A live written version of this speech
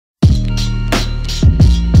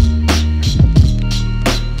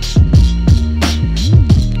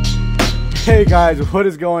Hey guys, what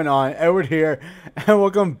is going on? Edward here, and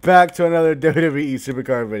welcome back to another WWE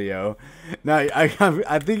Supercard video. Now,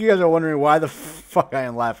 I think you guys are wondering why the fuck I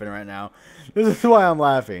am laughing right now. This is why I'm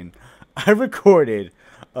laughing. I recorded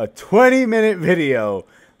a 20-minute video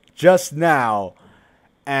just now,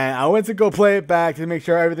 and I went to go play it back to make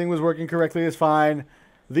sure everything was working correctly as fine.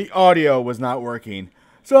 The audio was not working.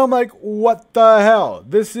 So I'm like, what the hell?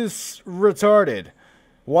 This is retarded.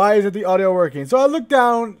 Why isn't the audio working? So I looked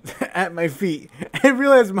down at my feet and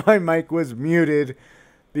realized my mic was muted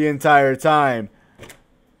the entire time.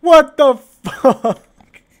 What the fuck?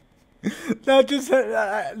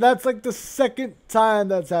 That's like the second time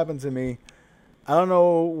that's happened to me. I don't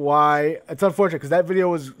know why. It's unfortunate because that video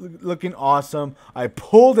was looking awesome. I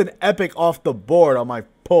pulled an epic off the board on my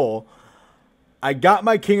pull. I got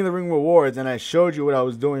my King of the Ring rewards and I showed you what I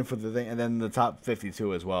was doing for the thing, and then the top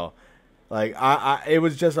 52 as well. Like, it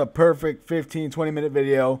was just a perfect 15-20 minute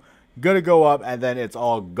video. Gonna go up, and then it's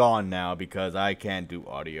all gone now because I can't do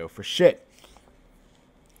audio for shit.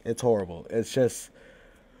 It's horrible. It's just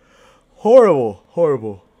horrible.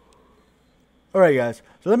 Horrible. Alright, guys.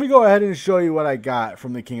 So let me go ahead and show you what I got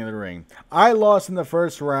from the King of the Ring. I lost in the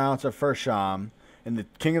first round to First Sham in the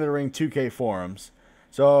King of the Ring 2K forums.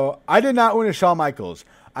 So I did not win a Shawn Michaels.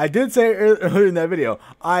 I did say earlier in that video,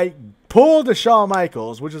 I pulled a Shawn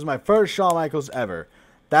Michaels, which is my first Shawn Michaels ever.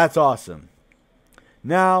 That's awesome.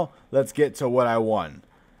 Now, let's get to what I won.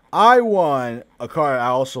 I won a card I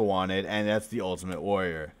also wanted, and that's the Ultimate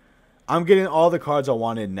Warrior. I'm getting all the cards I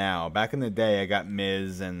wanted now. Back in the day, I got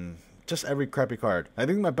Miz and just every crappy card. I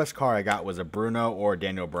think my best card I got was a Bruno or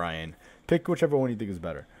Daniel Bryan. Pick whichever one you think is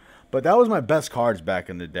better. But that was my best cards back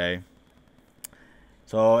in the day.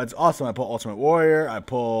 So it's awesome. I pulled Ultimate Warrior. I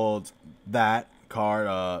pulled that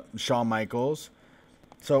card, Shawn Michaels.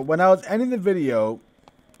 So when I was ending the video,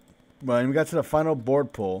 when we got to the final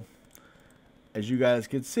board pull, as you guys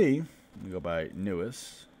can see, let me go by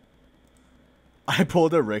newest, I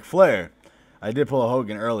pulled a Ric Flair. I did pull a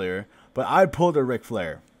Hogan earlier, but I pulled a Ric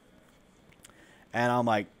Flair. And I'm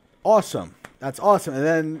like, awesome. That's awesome. And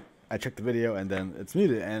then I checked the video, and then it's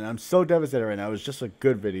muted. And I'm so devastated right now. It was just a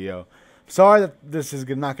good video. Sorry that this is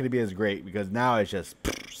not going to be as great because now it's just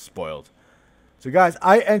spoiled. So guys,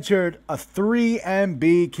 I entered a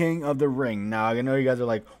 3MB King of the Ring. Now I know you guys are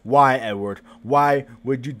like, why, Edward? Why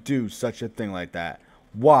would you do such a thing like that?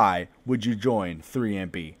 Why would you join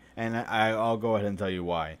 3MB? And I'll go ahead and tell you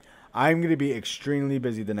why. I'm going to be extremely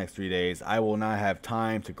busy the next 3 days. I will not have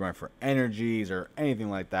time to grind for energies or anything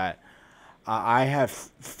like that. I have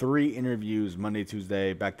 3 interviews Monday,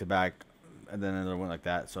 Tuesday, back to back, and then another one like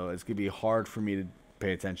that. So it's going to be hard for me to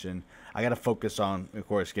pay attention. I got to focus on, of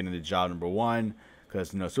course, getting the job number 1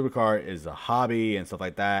 because, you know, Supercard is a hobby and stuff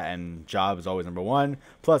like that, and job is always number 1.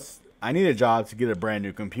 Plus, I need a job to get a brand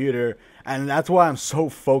new computer, and that's why I'm so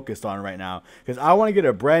focused on right now because I want to get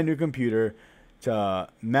a brand new computer to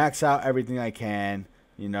max out everything I can,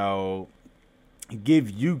 you know, give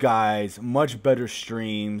you guys much better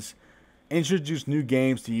streams, introduce new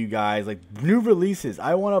games to you guys, like new releases.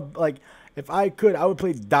 I want to, like, if I could, I would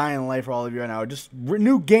play Dying Light for all of you right now. Just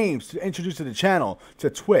new games to introduce to the channel, to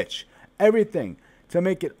Twitch, everything to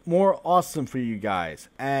make it more awesome for you guys.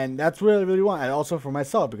 And that's what I really want. And also for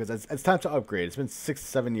myself because it's time to upgrade. It's been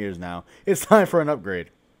 6-7 years now. It's time for an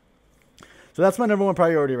upgrade. So that's my number 1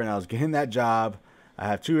 priority right now is getting that job. I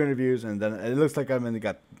have 2 interviews, and then it looks like I've only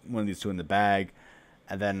got one of these 2 in the bag.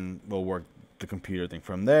 And then we'll work the computer thing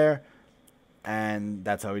from there. And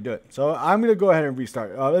that's how we do it. So I'm going to go ahead and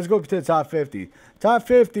restart. Let's go to the top 50. Top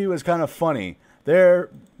 50 was kind of funny.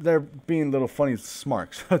 They're being little funny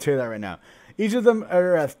smarks. I'll tell you that right now. Each of them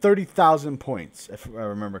are at 30,000 points, if I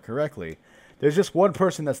remember correctly. There's just one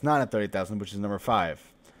person that's not at 30,000, which is number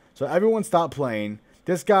 5. So everyone stop playing.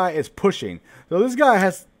 This guy is pushing. So this guy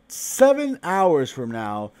has 7 hours from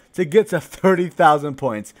now to get to 30,000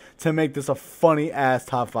 points to make this a funny-ass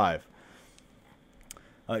top 5.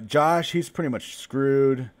 Josh, he's pretty much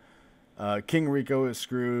screwed. King Rico is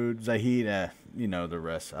screwed. Zahid, you know the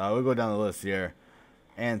rest. We'll go down the list here.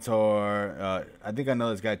 Antor, I think I know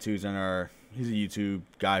this guy too. He's a YouTube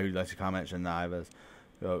guy who likes to comment. Shanaivas.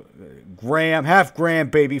 Graham, half Graham,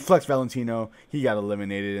 baby. Flex Valentino, he got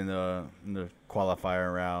eliminated in the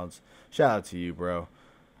qualifier rounds. Shout out to you, bro.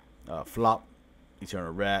 Flop,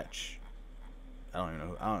 Eternal Wretch. I don't even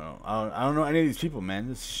know. I don't know any of these people,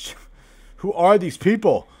 man. Who are these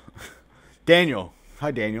people? Daniel. Hi,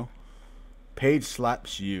 Daniel. Paige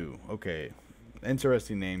slaps you. Okay.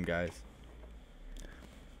 Interesting name, guys.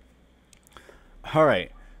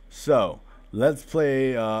 Alright. So, let's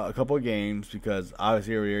play a couple of games because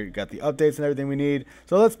obviously we got the updates and everything we need.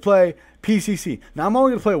 So let's play PCC. Now I'm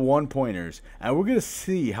only going to play 1-pointers, and we're going to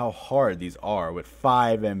see how hard these are with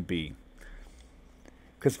 5 MB.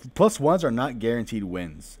 Because +1s are not guaranteed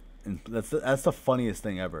wins. And that's the funniest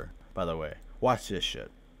thing ever, by the way. Watch this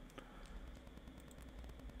shit.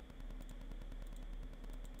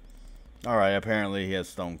 Alright, apparently he has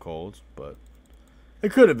Stone Colds, but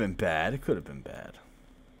it could have been bad. It could have been bad.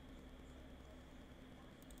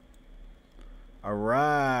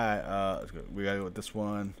 Alright, let's go. We gotta go with this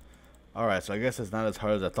one. Alright, so I guess it's not as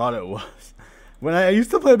hard as I thought it was. When I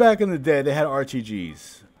used to play back in the day, they had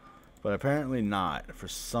RTGs. But apparently not, for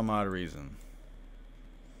some odd reason.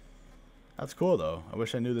 That's cool, though. I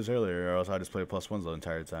wish I knew this earlier, or else I'd just play +1s the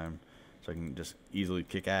entire time. So I can just easily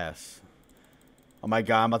kick ass. Oh my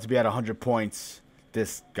god, I'm about to be at 100 points.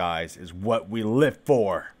 This, guys, is what we live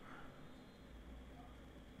for.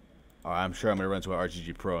 Alright, I'm sure I'm going to run into an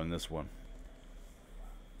RGG Pro in this one.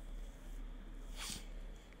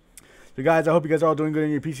 So guys, I hope you guys are all doing good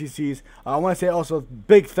in your PCCs. I want to say also a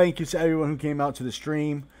big thank you to everyone who came out to the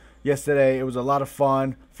stream yesterday. It was a lot of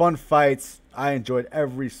fun. Fun fights. I enjoyed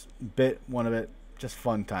every one of it. Just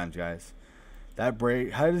fun times, guys. That Bray,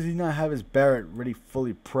 how does he not have his Barrett really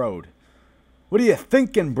fully pro'd? What are you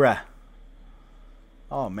thinking, bruh?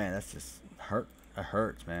 Oh, man, that's just hurt. That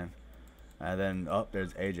hurts, man. And then, oh,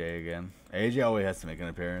 there's AJ again. AJ always has to make an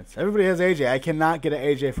appearance. Everybody has AJ. I cannot get an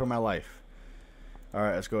AJ for my life. All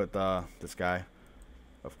right, let's go with this guy,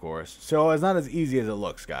 of course. So it's not as easy as it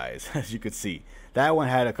looks, guys, as you could see. That one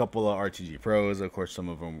had a couple of RTG Pros. Of course,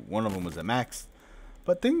 one of them was at max.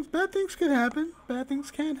 But bad things can happen. Bad things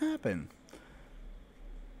can happen.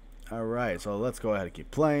 All right, so let's go ahead and keep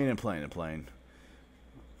playing and playing and playing.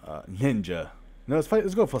 Ninja. No, let's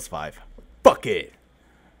go +5. Fuck it.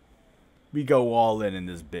 We go all in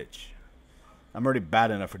this bitch. I'm already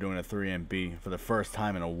bad enough for doing a 3MB for the first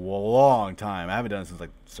time in a long time. I haven't done it since,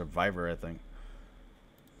 like, Survivor, I think.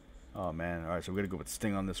 Oh, man. All right, so we're going to go with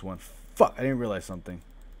Sting on this one. Fuck, I didn't realize something.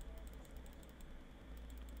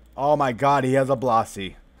 Oh, my God, he has a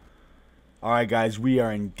Blasi. All right, guys, we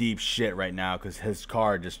are in deep shit right now because his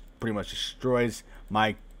card just pretty much destroys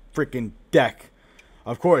my freaking deck.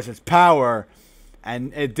 Of course, it's power,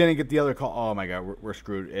 and it didn't get the other call. Oh, my God, we're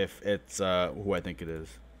screwed if it's who I think it is.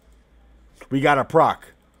 We got a proc.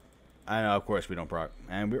 I know, of course, we don't proc.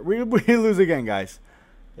 And we lose again, guys.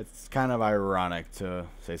 It's kind of ironic to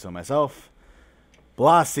say so myself.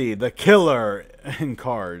 Blasi, the killer in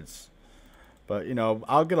cards. But, you know,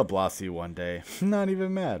 I'll get a Blasi one day. Not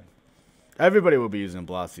even mad. Everybody will be using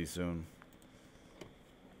Blasi soon.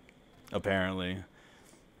 Apparently.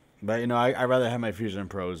 But, you know, I'd rather have my Fusion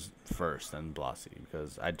Pros first than Blasi.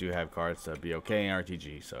 Because I do have cards to be okay in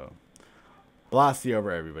RTG, so... Blasi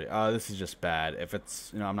over everybody. Oh, this is just bad. If it's,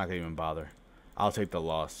 you know, I'm not going to even bother. I'll take the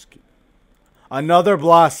loss. Another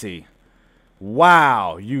Blasi.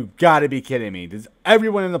 Wow. You got to be kidding me. Does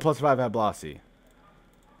everyone in the +5 have Blasi?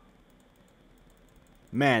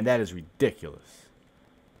 Man, that is ridiculous.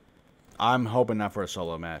 I'm hoping not for a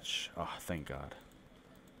solo match. Oh, thank God.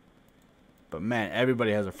 But, man,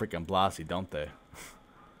 everybody has a freaking Blasi, don't they?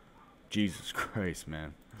 Jesus Christ,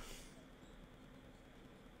 man.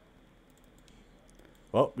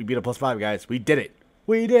 Well, we beat a +5, guys. We did it.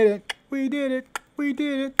 We did it. We did it. We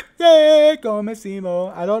did it. Yay, come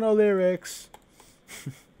Simo. I don't know lyrics.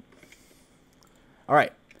 All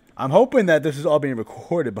right. I'm hoping that this is all being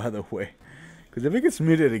recorded, by the way. Because if it gets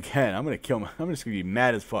muted again, I'm going to kill him. I'm just going to be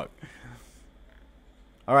mad as fuck.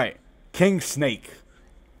 All right. King Snake.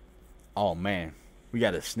 Oh, man. We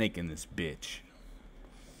got a snake in this bitch.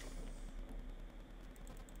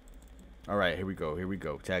 All right. Here we go. Here we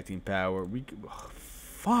go. Tag team power.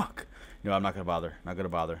 Fuck. No, I'm not going to bother. Not going to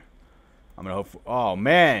bother. I'm going to hope for... Oh,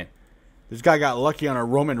 man. This guy got lucky on a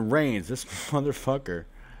Roman Reigns. This motherfucker.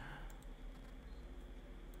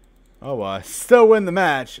 Oh, well. I still win the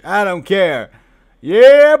match. I don't care.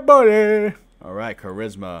 Yeah, buddy. All right.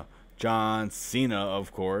 Charisma. John Cena,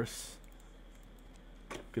 of course.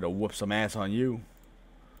 Gonna whoop some ass on you.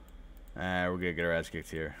 We're going to get our ass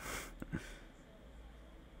kicked here.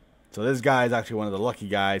 So this guy is actually one of the lucky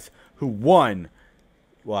guys who won...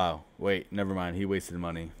 Wow, wait, never mind. He wasted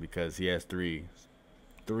money because he has three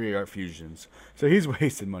art fusions. So he's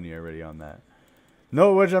wasted money already on that.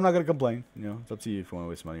 No, which I'm not going to complain. You know, it's up to you if you want to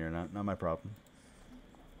waste money or not. Not my problem.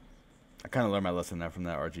 I kind of learned my lesson there from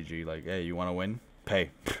that RGG. Like, hey, you want to win?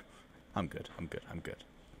 Pay. I'm good. I'm good. I'm good.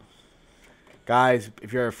 Guys,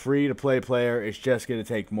 if you're a free-to-play player, it's just going to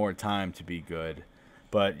take more time to be good.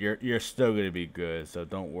 But you're still going to be good, so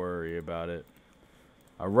don't worry about it.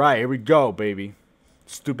 All right, here we go, baby.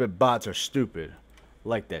 Stupid bots are stupid. I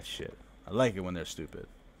like that shit. I like it when they're stupid.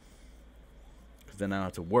 Because then I don't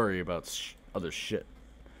have to worry about other shit.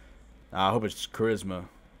 I hope it's charisma.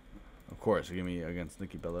 Of course, give me against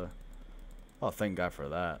Nikki Bella. Oh, thank God for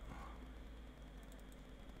that.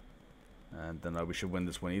 And then we should win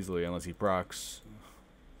this one easily unless he procs.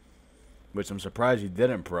 Which I'm surprised he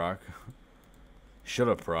didn't proc. Should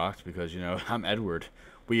have procced because, you know, I'm Edward.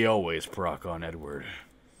 We always proc on Edward.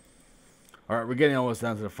 Alright, we're getting almost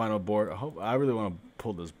down to the final board. I really want to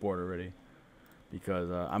pull this board already.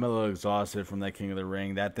 Because I'm a little exhausted from that King of the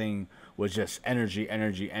Ring. That thing was just energy.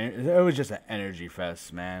 It was just an energy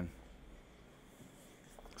fest, man.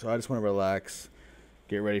 So I just want to relax.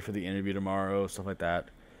 Get ready for the interview tomorrow. Stuff like that.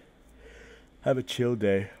 Have a chill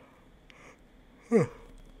day.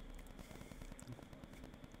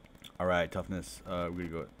 Alright, toughness. We're going to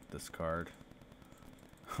go with this card.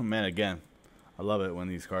 Oh, man, again. I love it when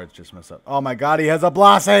these cards just mess up. Oh, my God, he has a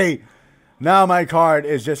Blase! Now my card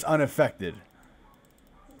is just unaffected.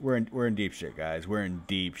 We're in deep shit, guys. We're in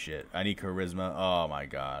deep shit. I need charisma. Oh, my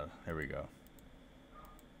God. Here we go.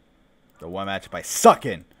 The one matchup I suck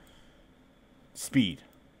in. Speed.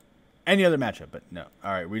 Any other matchup, but no.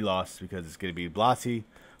 Alright, we lost because it's going to be Blasi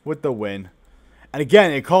with the win. And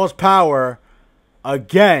again, it calls power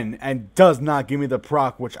again and does not give me the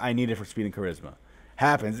proc which I needed for speed and charisma.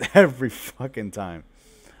 Happens every fucking time.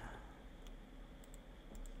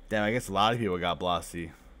 Damn, I guess a lot of people got Blasi.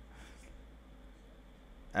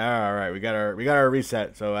 Alright, we got our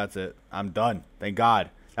reset, so that's it. I'm done. Thank God.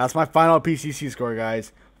 That's my final PCC score,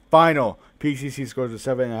 guys. Final PCC scores with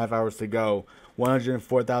 7.5 hours to go.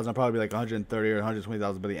 104,000, probably like 130 or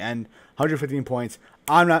 120,000 by the end. 115 points.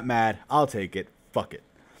 I'm not mad. I'll take it. Fuck it.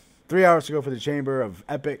 3 hours to go for the Chamber of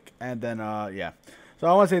Epic, and then yeah. So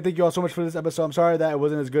I want to say thank you all so much for this episode. I'm sorry that it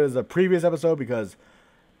wasn't as good as the previous episode because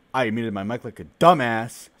I muted my mic like a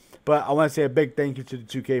dumbass. But I want to say a big thank you to the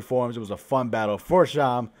 2K forums. It was a fun battle for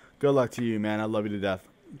Sham. Good luck to you, man. I love you to death.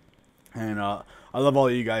 And I love all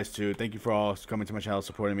of you guys, too. Thank you for all coming to my channel,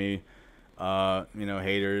 supporting me. You know,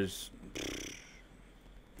 haters.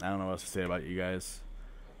 I don't know what else to say about you guys.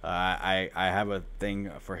 I have a thing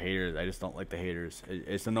for haters. I just don't like the haters.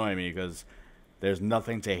 It's annoying me because there's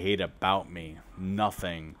nothing to hate about me.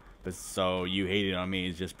 Nothing. But so you hating on me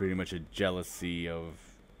is just pretty much a jealousy of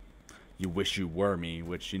you wish you were me,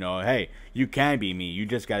 which, you know, hey, you can be me. You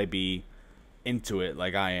just got to be into it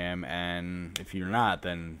like I am. And if you're not,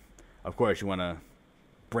 then, of course, you want to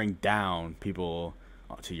bring down people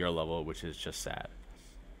to your level, which is just sad.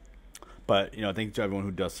 But, you know, thank you to everyone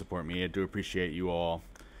who does support me. I do appreciate you all.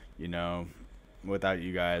 You know, without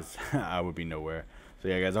you guys, I would be nowhere. So,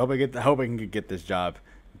 yeah, guys, I hope I can get this job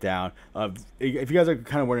down. If you guys are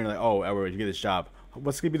kind of wondering, like, oh, Edward, you get this job,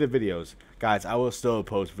 what's going to be the videos? Guys, I will still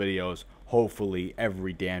post videos, hopefully,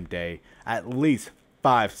 every damn day. At least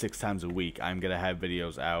 5-6 times a week, I'm going to have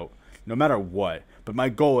videos out, no matter what. But my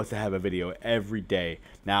goal is to have a video every day.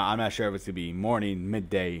 Now, I'm not sure if it's going to be morning,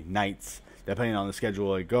 midday, nights, depending on the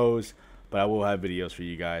schedule it goes. But I will have videos for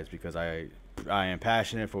you guys because I am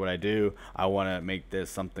passionate for what I do. I want to make this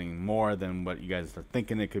something more than what you guys are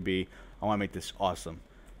thinking it could be. I want to make this awesome.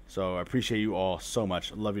 So I appreciate you all so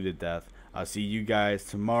much. Love you to death. I'll see you guys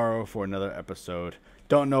tomorrow for another episode.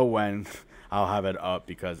 Don't know when I'll have it up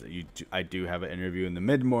because I do have an interview in the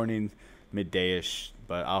mid-morning, midday-ish.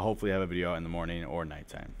 But I'll hopefully have a video in the morning or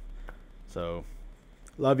nighttime. So,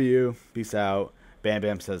 love you. Peace out. Bam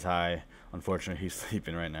Bam says hi. Unfortunately, he's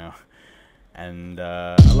sleeping right now. And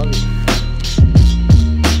I love you.